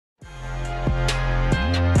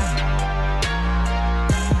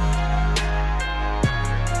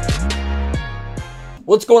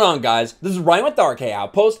What's going on, guys? This is Ryan with the RK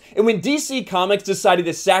Outpost, and when DC Comics decided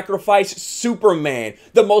to sacrifice Superman,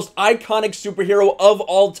 the most iconic superhero of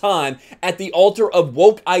all time, at the altar of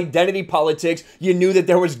woke identity politics, you knew that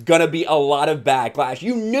there was gonna be a lot of backlash.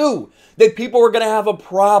 You knew that people were gonna have a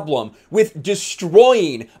problem with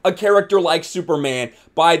destroying a character like Superman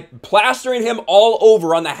by plastering him all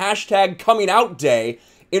over on the hashtag coming out day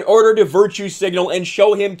in order to virtue signal and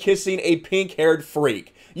show him kissing a pink-haired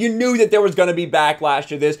freak. You knew that there was going to be backlash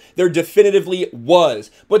to this. There definitively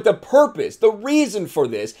was. But the purpose, the reason for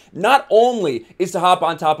this, not only is to hop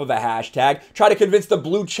on top of a hashtag, try to convince the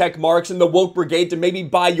blue check marks and the woke brigade to maybe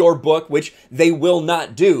buy your book, which they will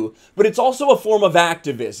not do, but it's also a form of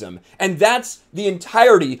activism. And that's the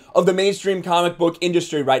entirety of the mainstream comic book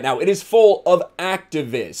industry right now. It is full of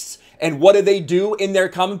activists. And what do they do in their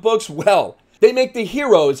comic books? Well, they make the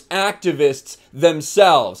heroes activists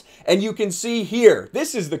themselves. And you can see here,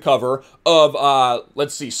 this is the cover of,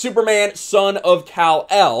 let's see, Superman, Son of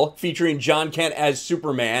Kal-El, featuring John Kent as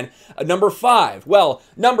Superman. Number 5. Well,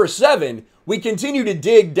 number 7, we continue to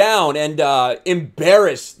dig down and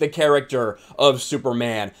embarrass the character of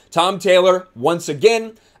Superman. Tom Taylor, once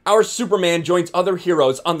again, our Superman joins other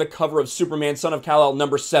heroes on the cover of Superman, Son of Kal-El,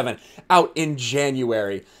 number 7, out in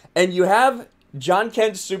January. And you have John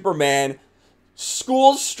Kent's Superman,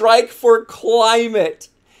 school strike for climate.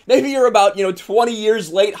 Maybe you're about, 20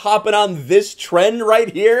 years late hopping on this trend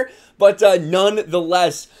right here, but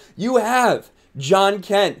nonetheless, you have John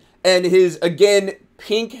Kent and his, again,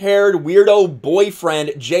 pink-haired weirdo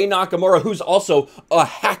boyfriend, Jay Nakamura, who's also a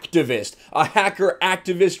hacktivist, a hacker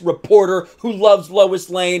activist reporter who loves Lois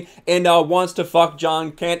Lane and wants to fuck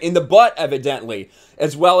John Kent in the butt, evidently,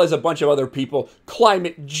 as well as a bunch of other people.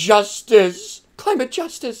 Climate justice. Climate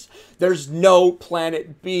justice. There's no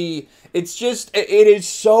planet B. It's just, it is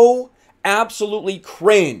so absolutely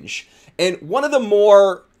cringe. And one of the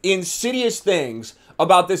more insidious things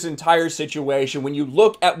about this entire situation, when you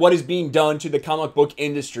look at what is being done to the comic book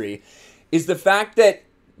industry, is the fact that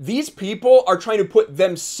these people are trying to put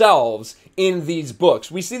themselves in these books.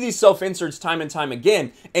 We see these self-inserts time and time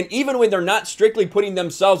again, and even when they're not strictly putting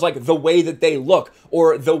themselves like the way that they look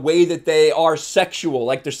or the way that they are sexual,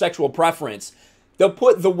 like their sexual preference, they'll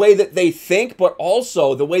put the way that they think, but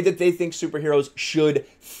also the way that they think superheroes should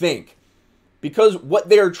think. Because what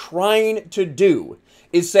they're trying to do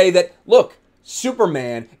is say that, look,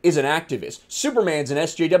 Superman is an activist. Superman's an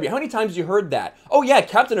SJW. How many times have you heard that? Oh yeah,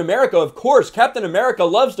 Captain America, of course. Captain America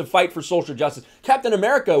loves to fight for social justice. Captain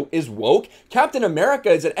America is woke. Captain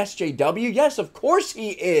America is an SJW. Yes, of course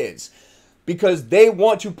he is. Because they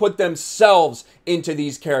want to put themselves into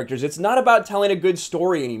these characters. It's not about telling a good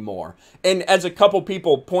story anymore. And as a couple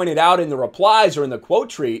people pointed out in the replies or in the quote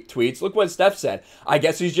tweets, look what Steph said. I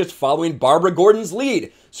guess he's just following Barbara Gordon's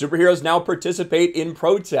lead. Superheroes now participate in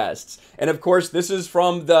protests. And of course, this is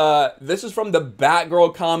from the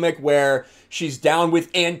Batgirl comic where she's down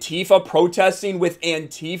with Antifa, protesting with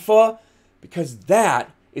Antifa, because that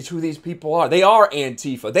is who these people are. They are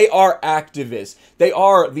Antifa. They are activists. They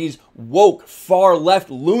are these woke, far-left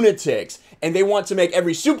lunatics. And they want to make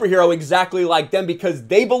every superhero exactly like them because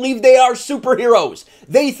they believe they are superheroes.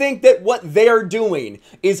 They think that what they're doing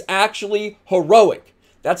is actually heroic.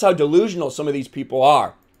 That's how delusional some of these people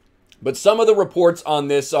are. But some of the reports on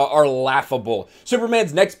this are laughable.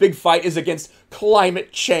 Superman's next big fight is against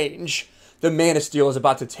climate change. The Man of Steel is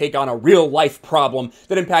about to take on a real-life problem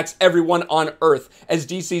that impacts everyone on Earth, as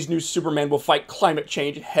DC's new Superman will fight climate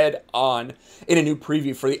change head-on. In a new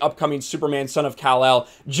preview for the upcoming Superman Son of Kal-El,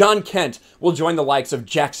 John Kent will join the likes of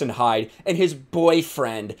Jackson Hyde and his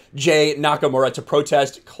boyfriend, Jay Nakamura, to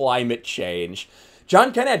protest climate change.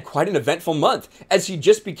 John Kent had quite an eventful month, as he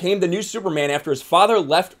just became the new Superman after his father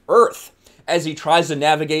left Earth. As he tries to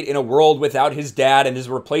navigate in a world without his dad and his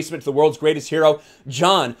replacement to the world's greatest hero,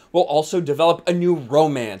 John will also develop a new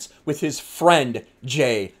romance with his friend,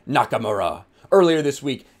 Jay Nakamura. Earlier this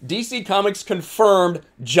week, DC Comics confirmed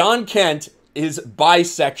John Kent is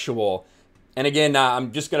bisexual. And again,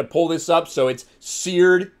 I'm just going to pull this up so it's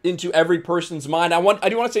seared into every person's mind. I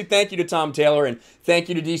do want to say thank you to Tom Taylor and thank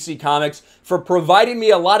you to DC Comics for providing me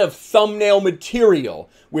a lot of thumbnail material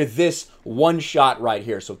with this one shot right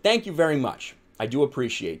here. So thank you very much. I do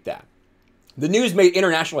appreciate that. The news made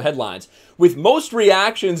international headlines, with most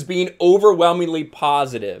reactions being overwhelmingly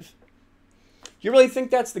positive. Do you really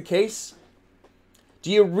think that's the case?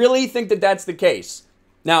 Do you really think that that's the case?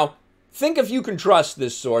 Now, think if you can trust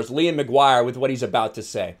this source, Liam McGuire, with what he's about to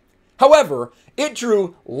say. However, it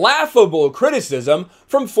drew laughable criticism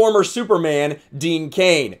from former Superman Dean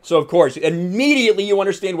Cain. So, of course, immediately you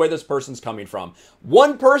understand where this person's coming from.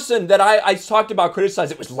 One person that I talked about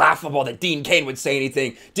criticized, it was laughable that Dean Cain would say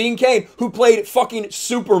anything. Dean Cain, who played fucking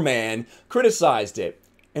Superman, criticized it.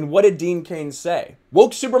 And what did Dean Cain say?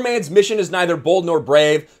 Woke Superman's mission is neither bold nor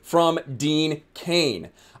brave, from Dean Cain.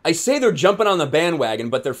 I say they're jumping on the bandwagon,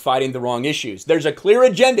 but they're fighting the wrong issues. There's a clear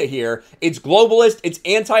agenda here. It's globalist, it's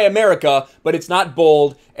anti-America, but it's not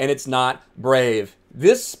bold and it's not brave.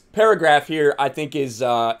 This paragraph here, I think, is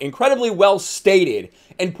incredibly well stated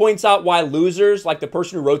and points out why losers, like the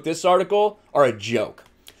person who wrote this article, are a joke.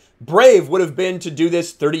 Brave would have been to do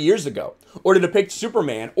this 30 years ago, or to depict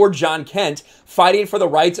Superman or John Kent fighting for the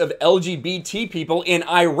rights of LGBT people in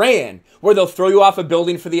Iran, where they'll throw you off a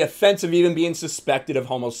building for the offense of even being suspected of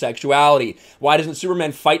homosexuality. Why doesn't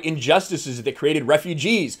Superman fight injustices that created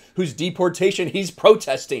refugees whose deportation he's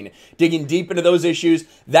protesting? Digging deep into those issues,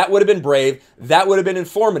 that would have been brave, that would have been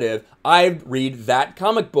informative. I'd read that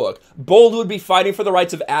comic book. Bold would be fighting for the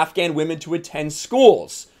rights of Afghan women to attend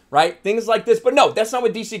schools. Right? Things like this. But no, that's not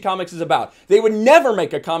what DC Comics is about. They would never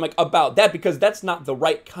make a comic about that because that's not the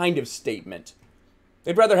right kind of statement.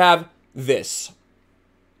 They'd rather have this.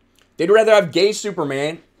 They'd rather have gay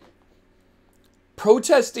Superman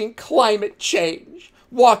protesting climate change,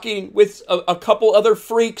 walking with a couple other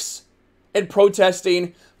freaks and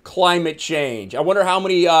protesting climate change. I wonder how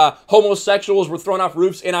many homosexuals were thrown off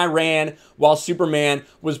roofs in Iran while Superman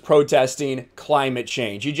was protesting climate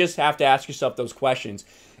change. You just have to ask yourself those questions.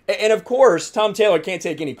 And of course, Tom Taylor can't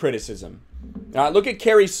take any criticism. Look at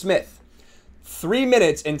Carrie Smith. 3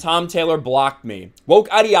 minutes and Tom Taylor blocked me.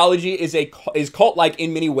 Woke ideology is cult-like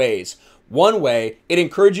in many ways. One way, it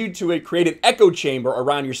encourages you to create an echo chamber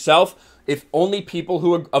around yourself of only people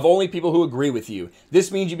who agree with you.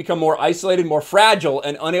 This means you become more isolated, more fragile,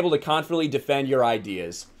 and unable to confidently defend your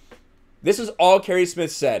ideas. This is all Carrie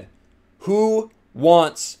Smith said. Who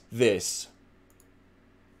wants this?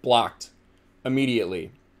 Blocked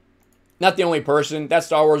immediately. Not the only person. That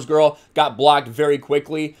Star Wars girl got blocked very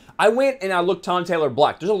quickly. I went and I looked Tom Taylor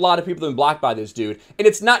blocked. There's a lot of people that have been blocked by this dude. And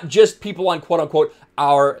it's not just people on quote-unquote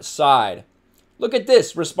our side. Look at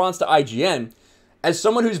this response to IGN. As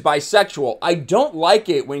someone who's bisexual, I don't like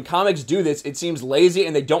it when comics do this. It seems lazy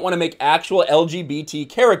and they don't want to make actual LGBT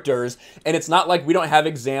characters. And it's not like we don't have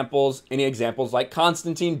examples, any examples like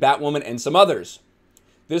Constantine, Batwoman, and some others.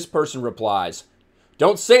 This person replies,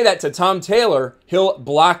 don't say that to Tom Taylor. He'll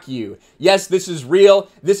block you. Yes, this is real.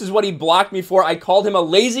 This is what he blocked me for. I called him a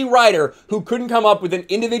lazy writer who couldn't come up with an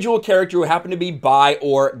individual character who happened to be bi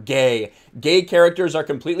or gay. Gay characters are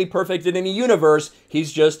completely perfect in any universe.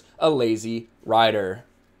 He's just a lazy writer.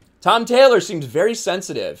 Tom Taylor seems very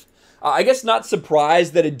sensitive. I guess not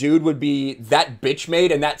surprised that a dude would be that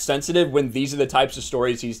bitch-made and that sensitive when these are the types of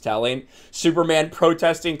stories he's telling. Superman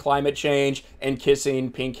protesting climate change and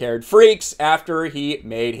kissing pink-haired freaks after he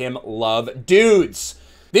made him love dudes.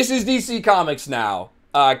 This is DC Comics now.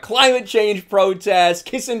 Climate change protests,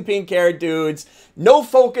 kissing pink-haired dudes. No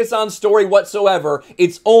focus on story whatsoever.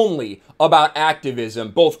 It's only about activism,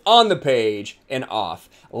 both on the page and off.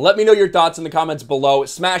 Let me know your thoughts in the comments below.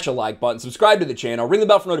 Smash a like button, subscribe to the channel, ring the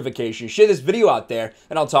bell for notifications, share this video out there,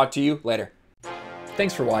 and I'll talk to you later.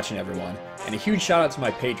 Thanks for watching, everyone, and a huge shout out to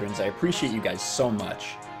my patrons. I appreciate you guys so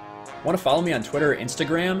much. Want to follow me on Twitter or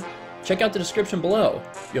Instagram? Check out the description below.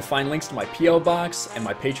 You'll find links to my P.O. box and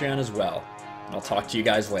my Patreon as well. And I'll talk to you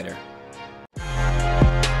guys later.